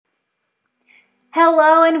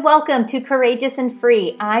Hello and welcome to Courageous and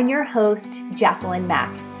Free. I'm your host, Jacqueline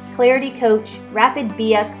Mack, clarity coach, rapid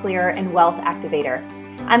BS clearer, and wealth activator.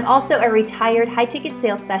 I'm also a retired high-ticket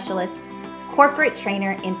sales specialist, corporate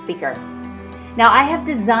trainer, and speaker. Now, I have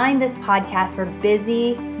designed this podcast for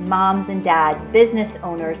busy moms and dads, business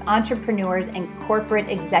owners, entrepreneurs, and corporate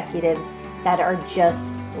executives that are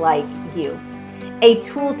just like you. A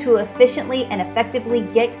tool to efficiently and effectively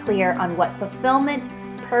get clear on what fulfillment,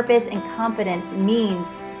 purpose, and confidence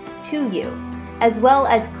means to you, as well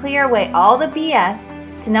as clear away all the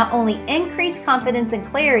BS to not only increase confidence and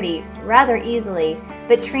clarity rather easily,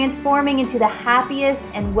 but transforming into the happiest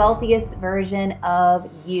and wealthiest version of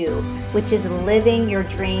you, which is living your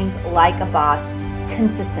dreams like a boss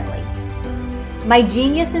consistently. My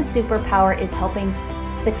genius and superpower is helping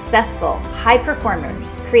successful high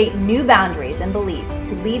performers create new boundaries and beliefs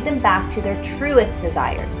to lead them back to their truest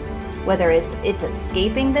desires, whether it's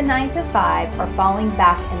escaping the 9-to-5 or falling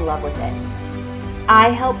back in love with it. I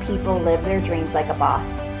help people live their dreams like a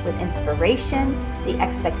boss with inspiration, the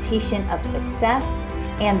expectation of success,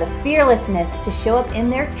 and the fearlessness to show up in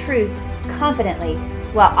their truth confidently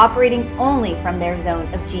while operating only from their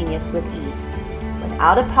zone of genius with ease,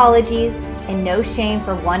 without apologies and no shame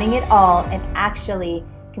for wanting it all and actually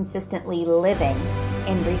consistently living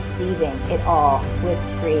and receiving it all with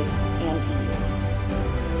grace and ease.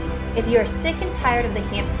 If you are sick and tired of the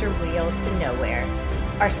hamster wheel to nowhere,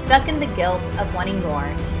 are stuck in the guilt of wanting more,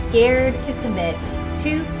 scared to commit,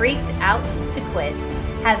 too freaked out to quit,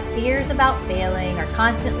 have fears about failing, are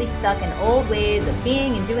constantly stuck in old ways of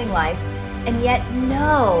being and doing life, and yet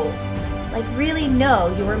really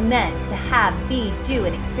know you were meant to have, be, do,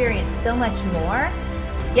 and experience so much more,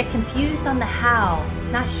 yet confused on the how,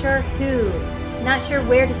 not sure who, not sure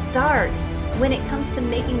where to start when it comes to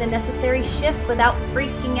making the necessary shifts without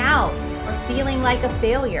freaking out or feeling like a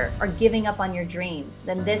failure or giving up on your dreams,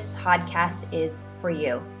 then this podcast is for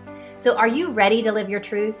you. So are you ready to live your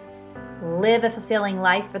truth, live a fulfilling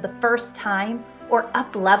life for the first time, or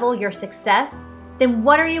up-level your success? Then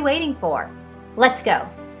what are you waiting for? Let's go.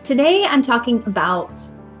 Today, I'm talking about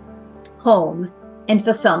home and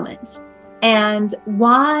fulfillment and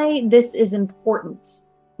why this is important.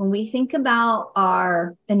 When we think about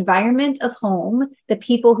our environment of home, the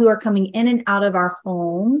people who are coming in and out of our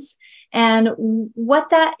homes, and what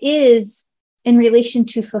that is in relation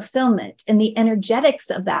to fulfillment and the energetics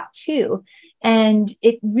of that too. And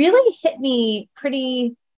it really hit me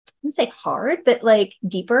pretty, I wouldn't say hard, but like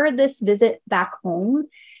deeper this visit back home.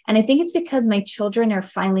 And I think it's because my children are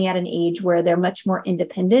finally at an age where they're much more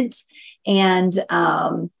independent and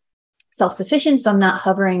self-sufficient. So I'm not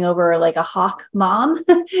hovering over like a hawk mom,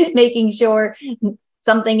 making sure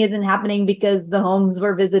something isn't happening because the homes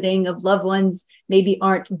we're visiting of loved ones maybe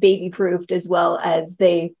aren't baby-proofed as well as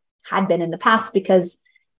they had been in the past, because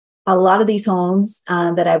a lot of these homes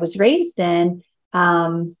that I was raised in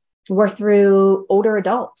were through older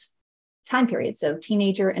adult time period, so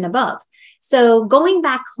teenager and above. So going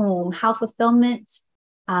back home, how fulfillment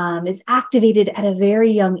is activated at a very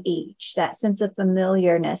young age, that sense of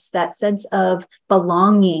familiarness, that sense of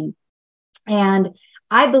belonging. And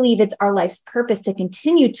I believe it's our life's purpose to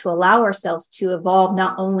continue to allow ourselves to evolve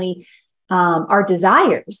not only our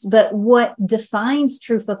desires, but what defines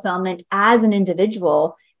true fulfillment as an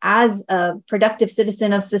individual, as a productive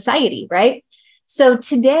citizen of society, right? So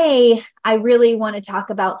today, I really want to talk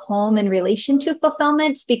about home in relation to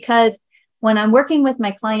fulfillment, because when I'm working with my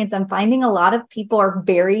clients, I'm finding a lot of people are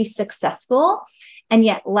very successful and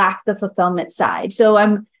yet lack the fulfillment side. So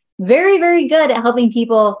I'm very, very good at helping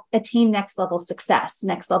people attain next level success,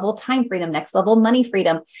 next level time freedom, next level money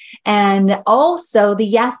freedom, and also the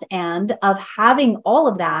yes and of having all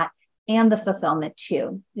of that and the fulfillment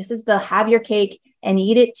too. This is the have your cake and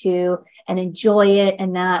eat it too, and enjoy it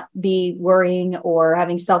and not be worrying or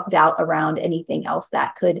having self-doubt around anything else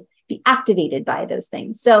that could be activated by those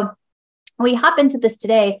things. So when we hop into this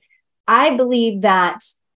today, I believe that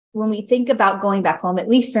when we think about going back home, at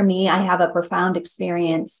least for me, I have a profound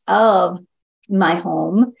experience of my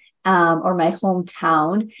home or my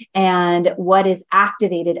hometown and what is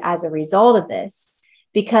activated as a result of this.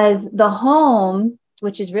 Because the home,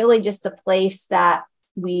 which is really just a place that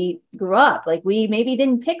we grew up, like we maybe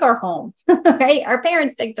didn't pick our home, right? Our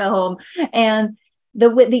parents picked a home, and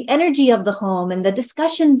the energy of the home and the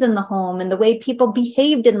discussions in the home and the way people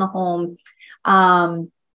behaved in the home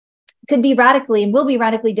could be radically and will be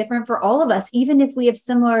radically different for all of us, even if we have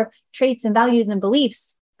similar traits and values and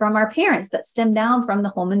beliefs from our parents that stem down from the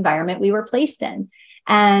home environment we were placed in.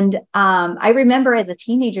 And I remember as a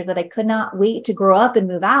teenager that I could not wait to grow up and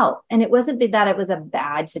move out. And it wasn't that it was a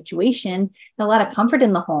bad situation, a lot of comfort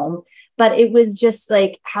in the home, but it was just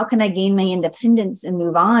like, how can I gain my independence and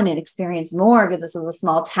move on and experience more? Because this was a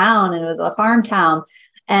small town and it was a farm town.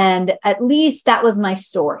 And at least that was my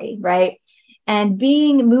story, right? And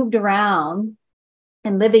being moved around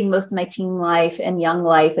and living most of my teen life and young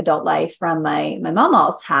life, adult life from my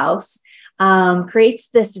mama's house, creates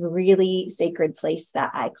this really sacred place that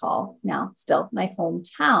I call now still my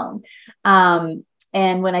hometown.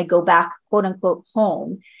 And when I go back, quote unquote,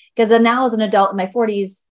 home, because now as an adult in my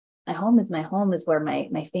 40s, my home is where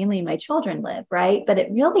my family and my children live, right? But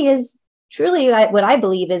it really is truly what I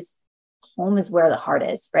believe is home is where the heart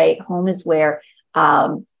is, right? Home is where,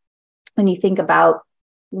 when you think about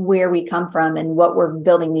where we come from and what we're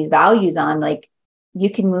building these values on, like you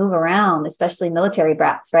can move around, especially military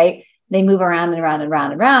brats, right? They move around and around and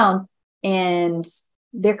around and around, and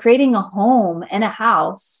they're creating a home and a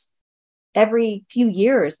house every few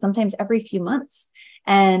years, sometimes every few months.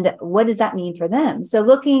 And what does that mean for them? So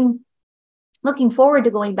looking forward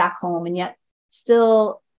to going back home, and yet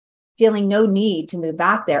still feeling no need to move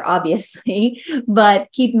back there, obviously,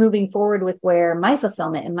 but keep moving forward with where my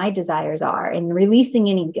fulfillment and my desires are, and releasing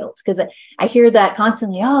any guilt. Because I hear that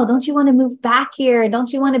constantly, oh, don't you want to move back here?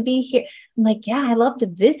 Don't you want to be here? I'm like, yeah, I love to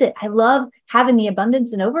visit. I love having the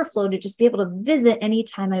abundance and overflow to just be able to visit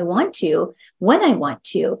anytime I want to, when I want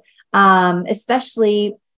to,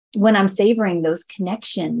 especially when I'm savoring those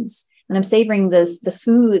connections. And I'm savoring the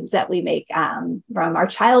foods that we make from our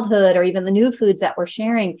childhood, or even the new foods that we're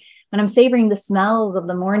sharing. When I'm savoring the smells of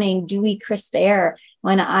the morning, dewy, crisp air,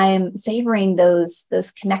 when I'm savoring those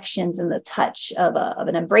connections and the touch of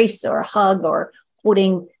an embrace or a hug, or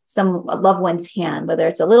holding a loved one's hand, whether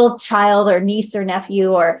it's a little child or niece or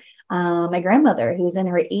nephew, or my grandmother who's in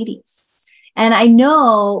her 80s. And I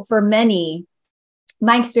know for many,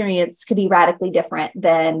 my experience could be radically different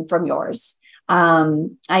than from yours.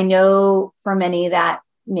 I know for many that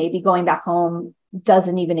maybe going back home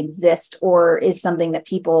doesn't even exist, or is something that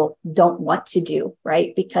people don't want to do,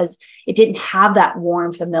 right? Because it didn't have that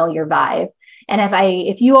warm, familiar vibe. And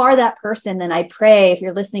if you are that person, then I pray, if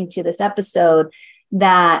you're listening to this episode,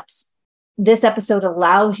 that this episode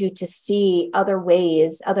allows you to see other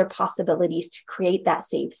ways, other possibilities to create that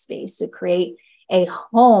safe space, to create a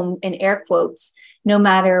home, in air quotes, no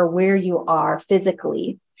matter where you are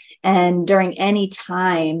physically, and during any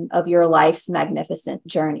time of your life's magnificent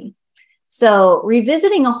journey. So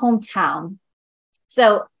revisiting a hometown.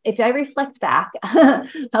 So if I reflect back,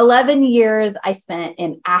 11 years I spent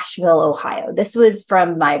in Asheville, Ohio. This was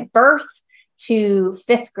from my birth to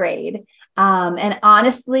fifth grade. And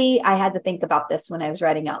honestly, I had to think about this when I was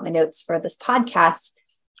writing out my notes for this podcast.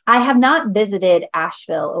 I have not visited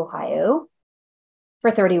Asheville, Ohio for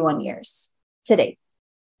 31 years to date.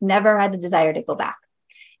 Never had the desire to go back.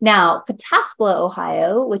 Now, Pataskala,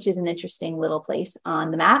 Ohio, which is an interesting little place on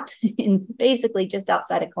the map, in basically just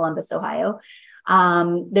outside of Columbus, Ohio.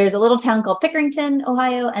 There's a little town called Pickerington,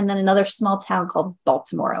 Ohio, and then another small town called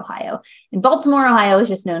Baltimore, Ohio. And Baltimore, Ohio is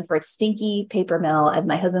just known for its stinky paper mill, as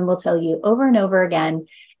my husband will tell you over and over again.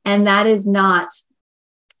 And that is not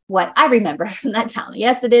what I remember from that town.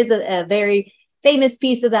 Yes, it is a very famous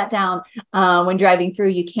piece of that town. When driving through,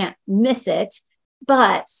 you can't miss it.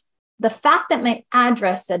 But the fact that my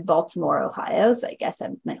address said Baltimore, Ohio, so I guess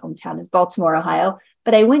my hometown is Baltimore, Ohio,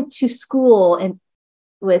 but I went to school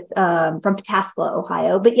from Pataskala,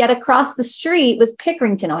 Ohio, but yet across the street was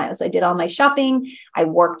Pickerington, Ohio. So I did all my shopping. I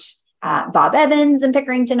worked at Bob Evans in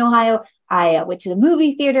Pickerington, Ohio. I went to the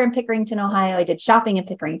movie theater in Pickerington, Ohio. I did shopping in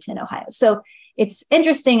Pickerington, Ohio. So it's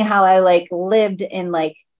interesting how I lived in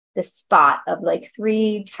the spot of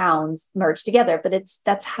three towns merged together, but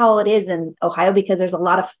that's how it is in Ohio, because there's a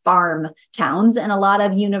lot of farm towns and a lot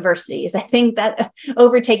of universities. I think that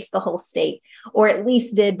overtakes the whole state, or at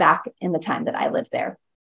least did back in the time that I lived there.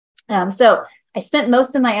 So I spent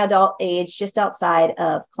most of my adult age just outside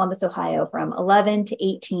of Columbus, Ohio, from 11 to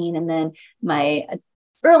 18, and then my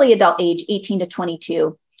early adult age, 18 to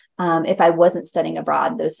 22, if I wasn't studying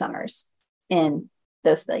abroad those summers in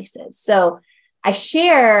those places. So I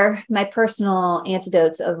share my personal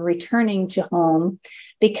antidotes of returning to home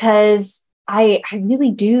because I really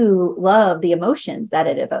do love the emotions that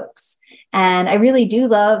it evokes. And I really do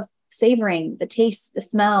love savoring the tastes, the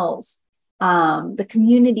smells, the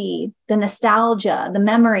community, the nostalgia, the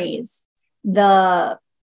memories, the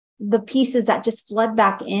pieces that just flood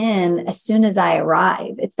back in as soon as I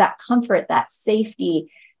arrive. It's that comfort, that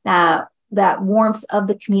safety, that warmth of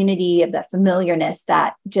the community, of that familiarness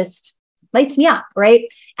that just lights me up, right?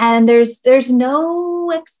 And there's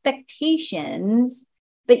no expectations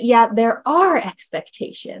but yet there are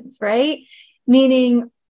expectations, right?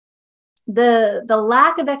 Meaning the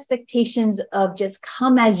lack of expectations of just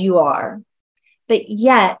come as you are, but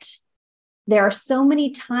yet there are so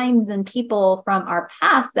many times and people from our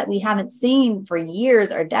past that we haven't seen for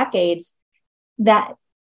years or decades that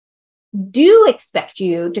do expect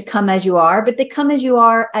you to come as you are, but they come as you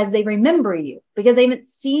are as they remember you because they haven't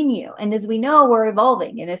seen you. And as we know, we're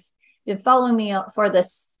evolving. And if you've been following me for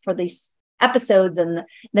these episodes and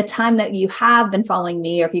the time that you have been following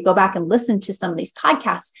me, or if you go back and listen to some of these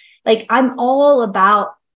podcasts, like I'm all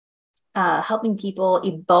about helping people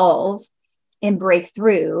evolve and break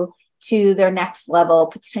through to their next level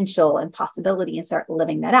potential and possibility and start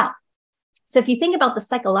living that out. So if you think about the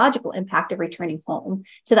psychological impact of returning home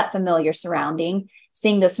to that familiar surrounding,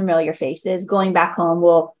 seeing those familiar faces, going back home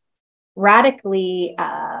will radically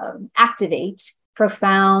activate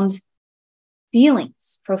profound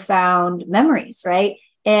feelings, profound memories, right?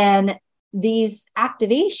 And these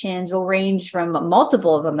activations will range from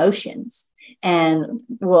multiple of emotions and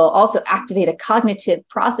will also activate a cognitive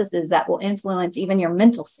processes that will influence even your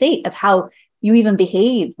mental state of how you even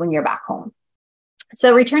behave when you're back home.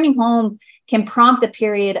 So returning home can prompt a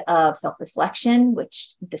period of self-reflection,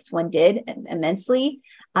 which this one did immensely.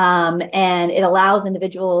 And it allows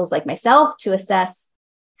individuals like myself to assess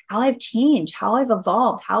how I've changed, how I've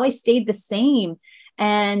evolved, how I stayed the same.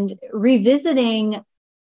 And revisiting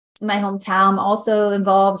my hometown also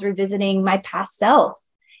involves revisiting my past self.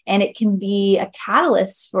 And it can be a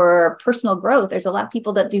catalyst for personal growth. There's a lot of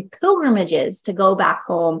people that do pilgrimages to go back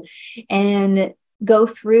home and go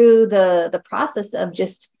through the process of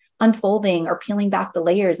just unfolding or peeling back the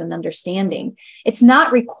layers and understanding. It's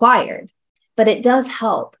not required, but it does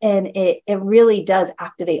help. And it really does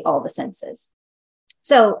activate all the senses.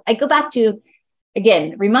 So I go back to,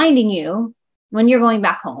 again, reminding you when you're going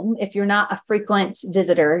back home, if you're not a frequent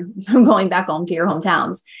visitor going back home to your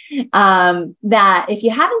hometowns, that if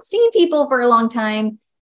you haven't seen people for a long time,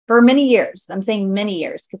 for many years, I'm saying many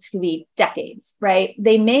years, because it could be decades, right?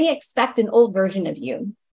 They may expect an old version of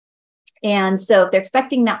you. And so if they're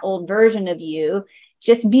expecting that old version of you,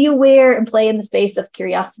 just be aware and play in the space of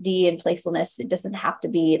curiosity and playfulness. It doesn't have to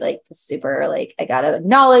be like super, like, I got to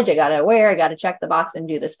acknowledge, I got to aware, I got to check the box and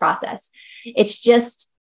do this process. It's just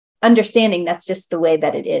understanding that's just the way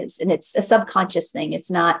that it is. And it's a subconscious thing.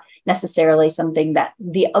 It's not necessarily something that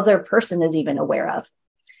the other person is even aware of.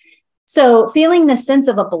 So feeling the sense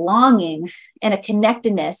of a belonging and a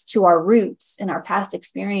connectedness to our roots and our past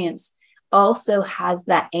experience also has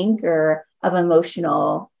that anchor of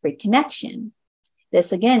emotional reconnection.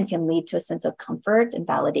 This, again, can lead to a sense of comfort and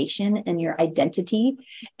validation in your identity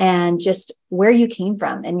and just where you came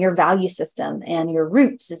from and your value system and your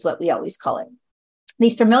roots is what we always call it.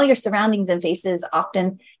 These familiar surroundings and faces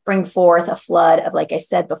often bring forth a flood of, like I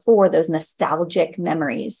said before, those nostalgic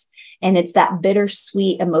memories. And it's that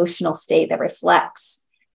bittersweet emotional state that reflects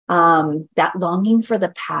that longing for the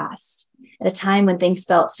past at a time when things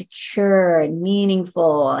felt secure and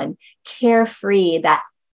meaningful and carefree. That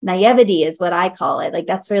naivety is what I call it. Like,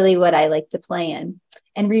 that's really what I like to play in.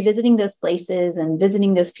 And revisiting those places and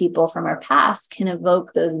visiting those people from our past can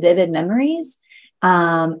evoke those vivid memories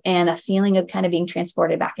and a feeling of kind of being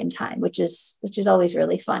transported back in time, which is always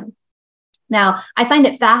really fun. Now, I find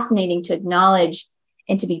it fascinating to acknowledge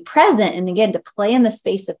and to be present, and again, to play in the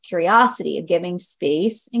space of curiosity, of giving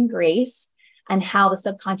space and grace, and how the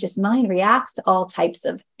subconscious mind reacts to all types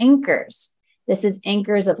of anchors. This is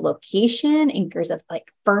anchors of location, anchors of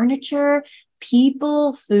like furniture,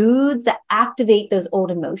 people, foods that activate those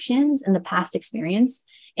old emotions and the past experience,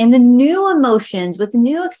 and the new emotions with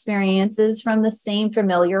new experiences from the same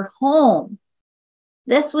familiar home.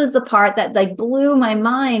 This was the part that like blew my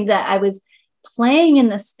mind, that I was playing in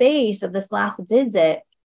the space of this last visit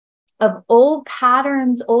of old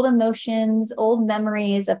patterns, old emotions, old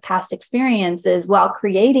memories of past experiences while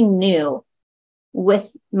creating new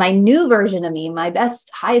with my new version of me, my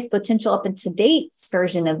best, highest potential up and to date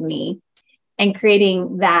version of me, and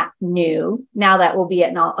creating that new. Now that will be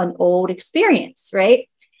an old experience, right?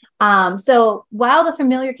 So while the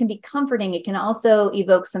familiar can be comforting, it can also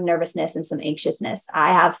evoke some nervousness and some anxiousness.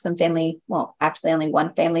 I have some family, well, actually only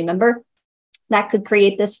one family member that could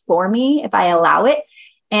create this for me if I allow it.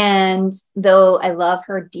 And though I love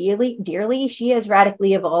her dearly, she has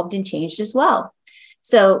radically evolved and changed as well.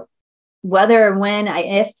 So whether, when,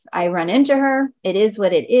 if I run into her, it is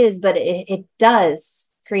what it is, but it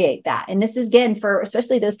does create that. And this is, again, for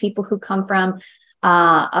especially those people who come from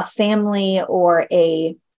a family or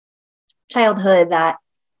a childhood that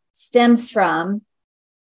stems from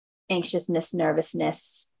anxiousness,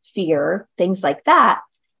 nervousness, fear, things like that.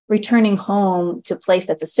 returning home to a place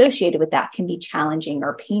that's associated with that can be challenging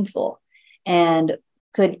or painful and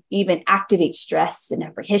could even activate stress and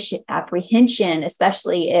apprehension,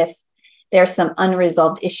 especially if there's some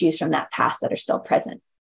unresolved issues from that past that are still present,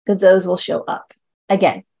 because those will show up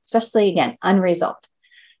again, especially again, unresolved.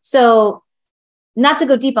 So not to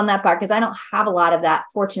go deep on that part, because I don't have a lot of that,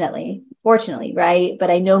 fortunately, right?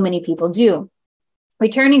 But I know many people do.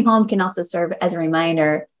 Returning home can also serve as a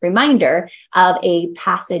reminder of a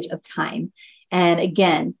passage of time. And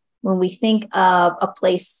again, when we think of a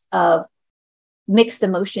place of mixed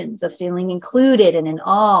emotions, of feeling included and in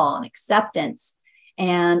awe and acceptance,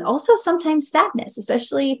 and also sometimes sadness,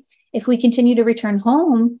 especially if we continue to return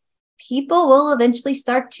home, people will eventually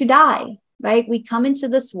start to die, right? We come into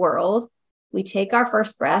this world, we take our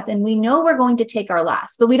first breath, and we know we're going to take our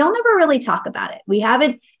last, but we don't ever really talk about it. We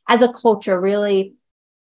haven't, as a culture, really,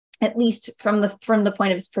 at least from the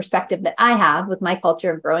point of perspective that I have with my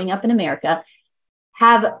culture of growing up in America,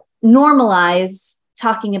 have normalized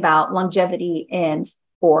talking about longevity and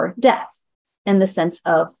or death in the sense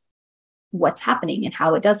of what's happening and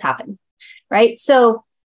how it does happen, right? So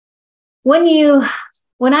when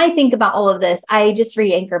I think about all of this, I just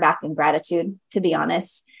re-anchor back in gratitude, to be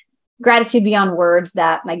honest. Gratitude beyond words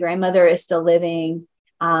that my grandmother is still living.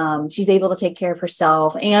 She's able to take care of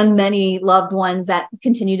herself and many loved ones that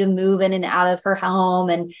continue to move in and out of her home.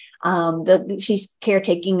 And she's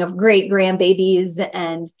caretaking of great grandbabies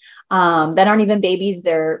and that aren't even babies.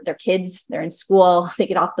 They're kids. They're in school. They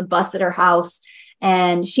get off the bus at her house.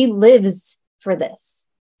 And she lives for this.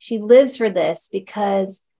 She lives for this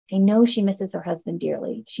because I know she misses her husband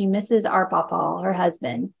dearly. She misses our papa, her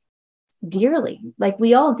husband, dearly, like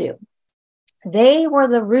we all do. They were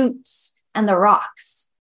the roots and the rocks,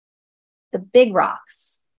 the big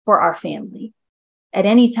rocks for our family at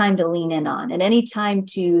any time to lean in on, at any time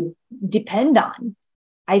to depend on.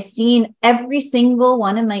 I've seen every single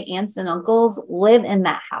one of my aunts and uncles live in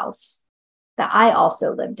that house that I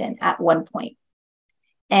also lived in at one point.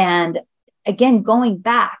 And again, going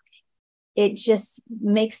back, it just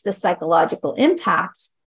makes the psychological impact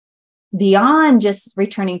beyond just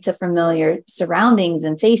returning to familiar surroundings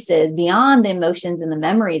and faces, beyond the emotions and the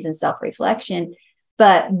memories and self-reflection,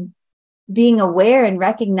 but being aware and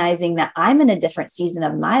recognizing that I'm in a different season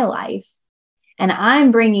of my life and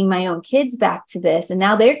I'm bringing my own kids back to this. And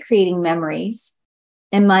now they're creating memories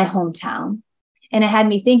in my hometown. And it had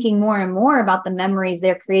me thinking more and more about the memories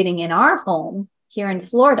they're creating in our home here in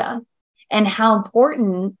Florida and how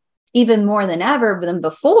important, even more than ever than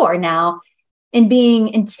before now, in being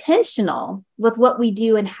intentional with what we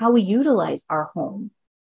do and how we utilize our home,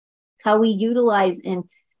 how we utilize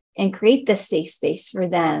and create this safe space for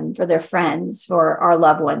them, for their friends, for our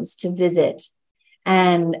loved ones to visit,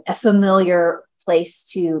 and a familiar place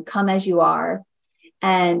to come as you are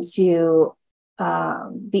and to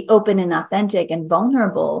be open and authentic and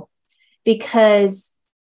vulnerable, because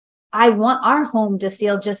I want our home to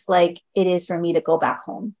feel just like it is for me to go back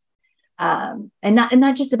home. And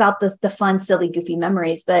not just about the fun, silly, goofy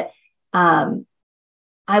memories, but when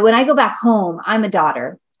I go back home, I'm a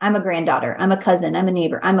daughter, I'm a granddaughter, I'm a cousin, I'm a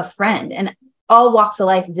neighbor, I'm a friend, and all walks of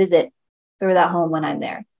life visit through that home when I'm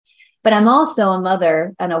there. But I'm also a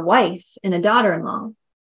mother and a wife and a daughter-in-law.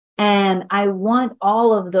 And I want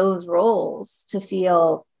all of those roles to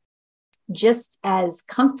feel just as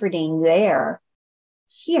comforting there,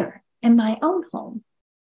 here in my own home.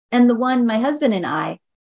 And the one my husband and I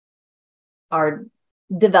are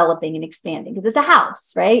developing and expanding, because it's a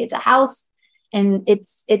house, right? It's a house, and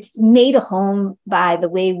it's made a home by the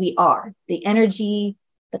way we are, the energy,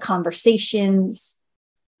 the conversations,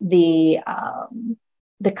 the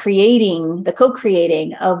creating, the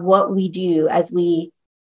co-creating of what we do as we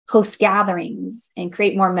host gatherings and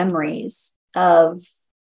create more memories of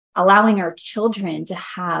allowing our children to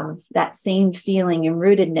have that same feeling and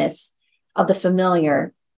rootedness of the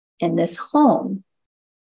familiar in this home.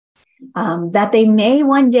 That they may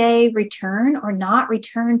one day return or not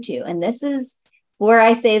return to. And this is where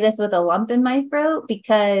I say this with a lump in my throat,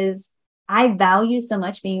 because I value so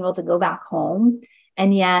much being able to go back home.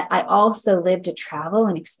 And yet I also live to travel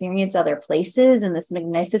and experience other places in this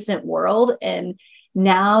magnificent world. And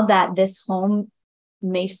now that this home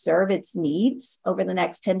may serve its needs over the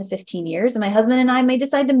next 10 to 15 years, and my husband and I may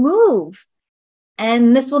decide to move,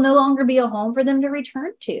 and this will no longer be a home for them to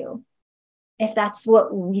return to, if that's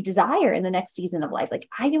what we desire in the next season of life. Like,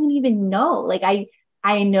 I don't even know. Like,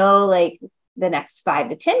 I know like the next 5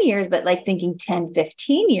 to 10 years, but like thinking 10,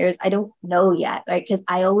 15 years, I don't know yet, right? Because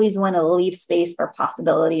I always want to leave space for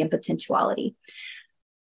possibility and potentiality.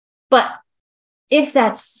 But if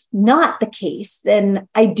that's not the case, then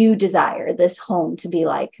I do desire this home to be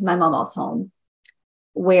like my mama's home,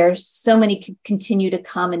 where so many can continue to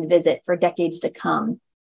come and visit for decades to come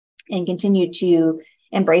and continue to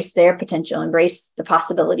embrace their potential, embrace the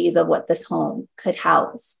possibilities of what this home could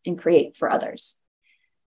house and create for others.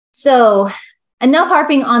 So enough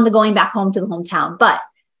harping on the going back home to the hometown, but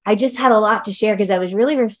I just had a lot to share because I was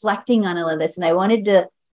really reflecting on all of this, and I wanted to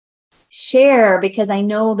share because I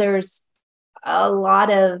know there's a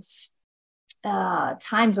lot of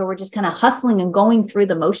times where we're just kind of hustling and going through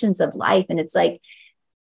the motions of life. And it's like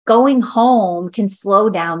going home can slow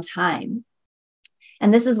down time.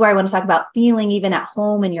 And this is where I want to talk about feeling even at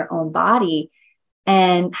home in your own body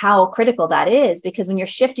and how critical that is. Because when you're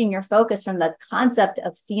shifting your focus from the concept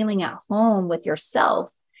of feeling at home with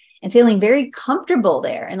yourself and feeling very comfortable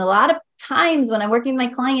there. And a lot of times when I'm working with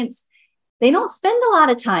my clients, they don't spend a lot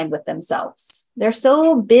of time with themselves. They're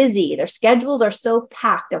so busy. Their schedules are so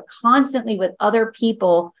packed. They're constantly with other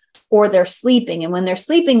people, or they're sleeping. And when they're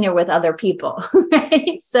sleeping, they're with other people,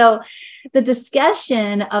 right? So the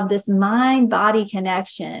discussion of this mind-body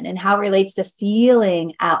connection and how it relates to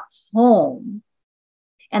feeling at home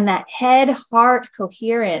and that head-heart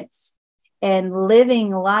coherence and living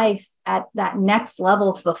life at that next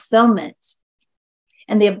level of fulfillment,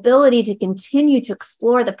 and the ability to continue to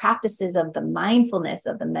explore the practices of the mindfulness,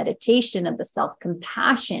 of the meditation, of the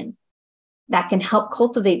self-compassion that can help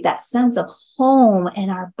cultivate that sense of home in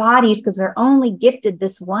our bodies, because we're only gifted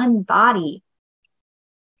this one body.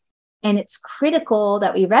 And it's critical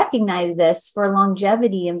that we recognize this for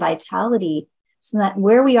longevity and vitality, so that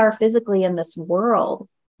where we are physically in this world,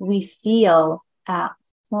 we feel at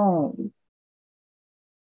home.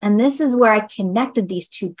 And this is where I connected these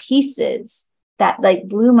two pieces that like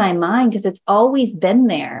blew my mind, because it's always been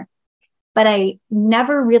there, but I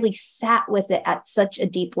never really sat with it at such a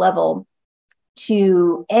deep level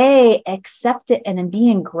to accept it and be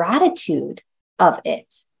in gratitude of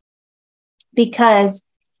it. Because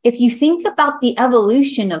if you think about the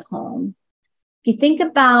evolution of home, if you think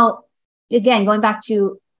about, again, going back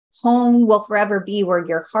to home will forever be where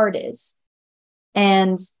your heart is.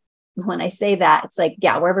 And when I say that, it's like,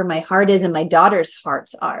 yeah, wherever my heart is and my daughter's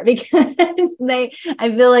hearts are, because I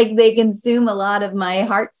feel like they consume a lot of my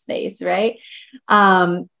heart space, right?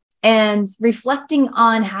 And reflecting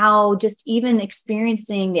on how just even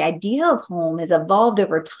experiencing the idea of home has evolved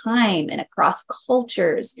over time and across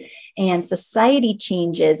cultures and society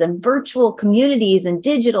changes and virtual communities and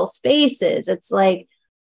digital spaces. It's like,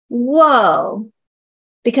 whoa,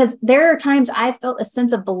 because there are times I felt a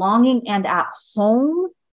sense of belonging and at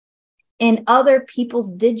home in other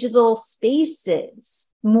people's digital spaces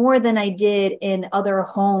more than I did in other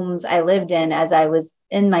homes I lived in as I was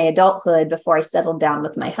in my adulthood before I settled down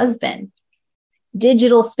with my husband.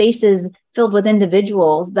 Digital spaces filled with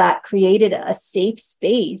individuals that created a safe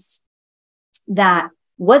space that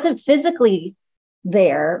wasn't physically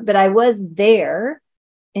there, but I was there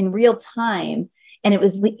in real time, and it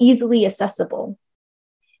was easily accessible.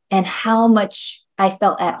 And how much I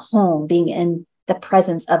felt at home being in the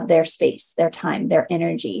presence of their space, their time, their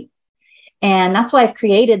energy. And that's why I've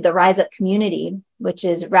created the Rise Up community, which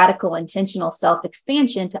is radical, intentional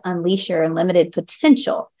self-expansion to unleash your unlimited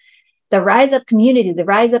potential. The Rise Up community, the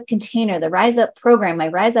Rise Up container, the Rise Up program, my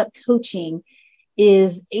Rise Up coaching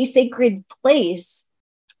is a sacred place,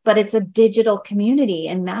 but it's a digital community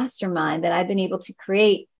and mastermind that I've been able to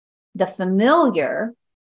create the familiar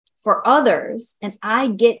for others. And I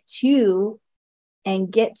get to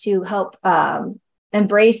help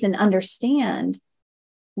embrace and understand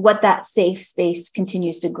what that safe space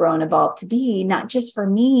continues to grow and evolve to be, not just for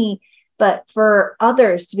me, but for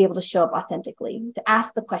others to be able to show up authentically, to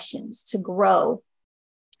ask the questions, to grow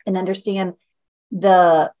and understand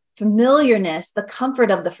the familiarness, the comfort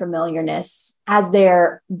of the familiarness as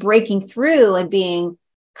they're breaking through and being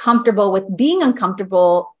comfortable with being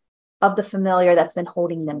uncomfortable of the familiar that's been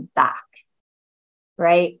holding them back,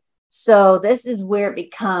 right? So this is where it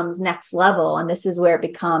becomes next level. And this is where it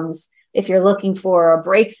becomes, if you're looking for a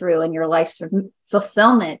breakthrough in your life's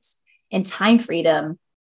fulfillment and time freedom,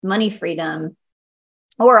 money freedom,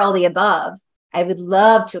 or all the above, I would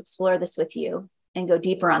love to explore this with you and go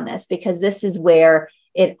deeper on this, because this is where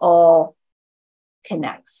it all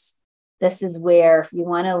connects. This is where, if you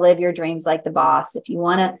want to live your dreams like the boss, if you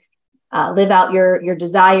want to live out your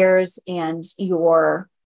desires and your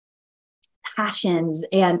passions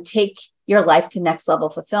and take your life to next level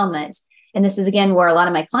fulfillment. And this is, again, where a lot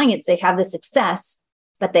of my clients, they have the success,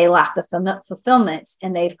 but they lack the fulfillment.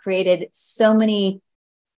 And they've created so many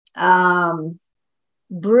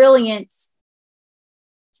brilliant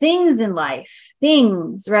things in life,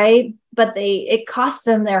 things, right? But it costs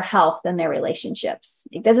them their health and their relationships.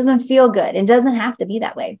 Like, that doesn't feel good. It doesn't have to be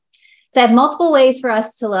that way. So I have multiple ways for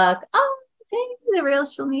us to look. Oh, hey, the real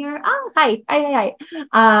Shamir. Oh, hi.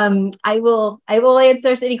 I will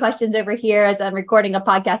answer any questions over here as I'm recording a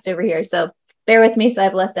podcast over here. So bear with me. So I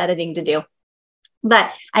have less editing to do.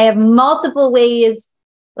 But I have multiple ways,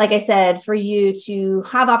 like I said, for you to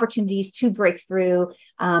have opportunities to break through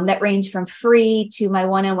that range from free to my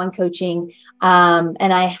one-on-one coaching.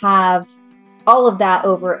 And I have all of that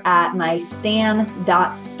over at my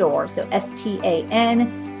stan.store. So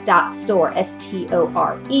STAN.store,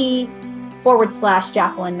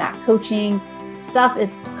 STORE/Jacqueline Mack Coaching. Stuff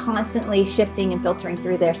is constantly shifting and filtering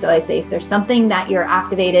through there. So I say, if there's something that you're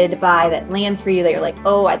activated by that lands for you, that you're like,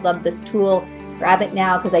 oh, I love this tool, grab it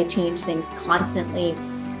now, because I change things constantly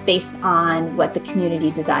based on what the community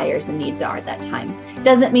desires and needs are at that time.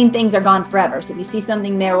 Doesn't mean things are gone forever. So if you see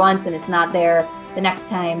something there once and it's not there the next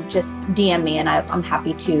time, just DM me and I'm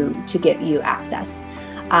happy to get you access.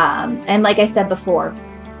 And like I said before,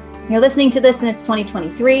 you're listening to this and it's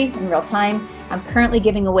 2023 in real time. I'm currently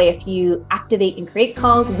giving away a few Activate and Create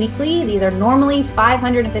calls weekly. These are normally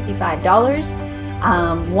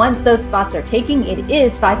 $555. Once those spots are taken, it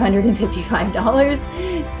is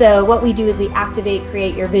 $555. So what we do is we activate,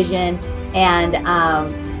 create your vision, and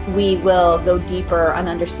we will go deeper on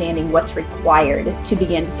understanding what's required to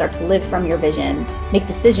begin to start to live from your vision, make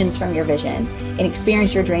decisions from your vision, and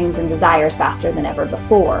experience your dreams and desires faster than ever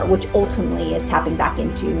before, which ultimately is tapping back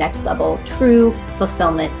into next level true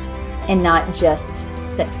fulfillment and not just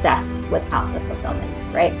success without the fulfillment,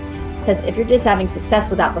 right? Because if you're just having success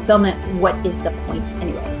without fulfillment, what is the point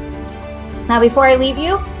anyways? Now, before I leave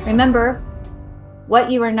you, remember, what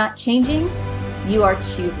you are not changing, you are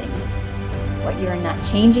choosing. What you are not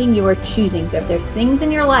changing, you are choosing. So if there's things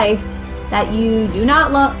in your life that you do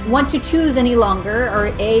not want to choose any longer,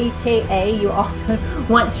 or AKA you also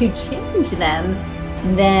want to change them,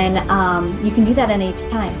 then you can do that at any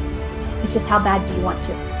time. It's just, how bad do you want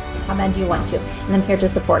to? How bad do you want to? And I'm here to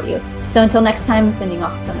support you. So until next time, I'm sending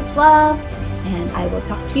off so much love, and I will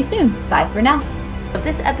talk to you soon. Bye for now. If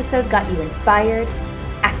this episode got you inspired,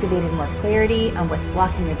 activated more clarity on what's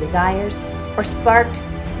blocking your desires, or sparked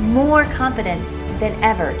more confidence than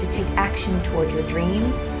ever to take action toward your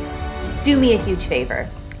dreams, do me a huge favor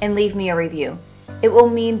and leave me a review. It will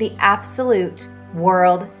mean the absolute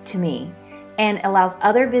world to me and allows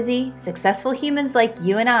other busy, successful humans like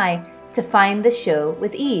you and I to find the show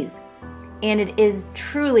with ease. And it is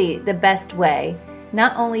truly the best way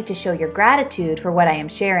not only to show your gratitude for what I am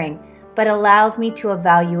sharing, but allows me to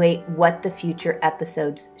evaluate what the future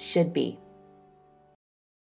episodes should be.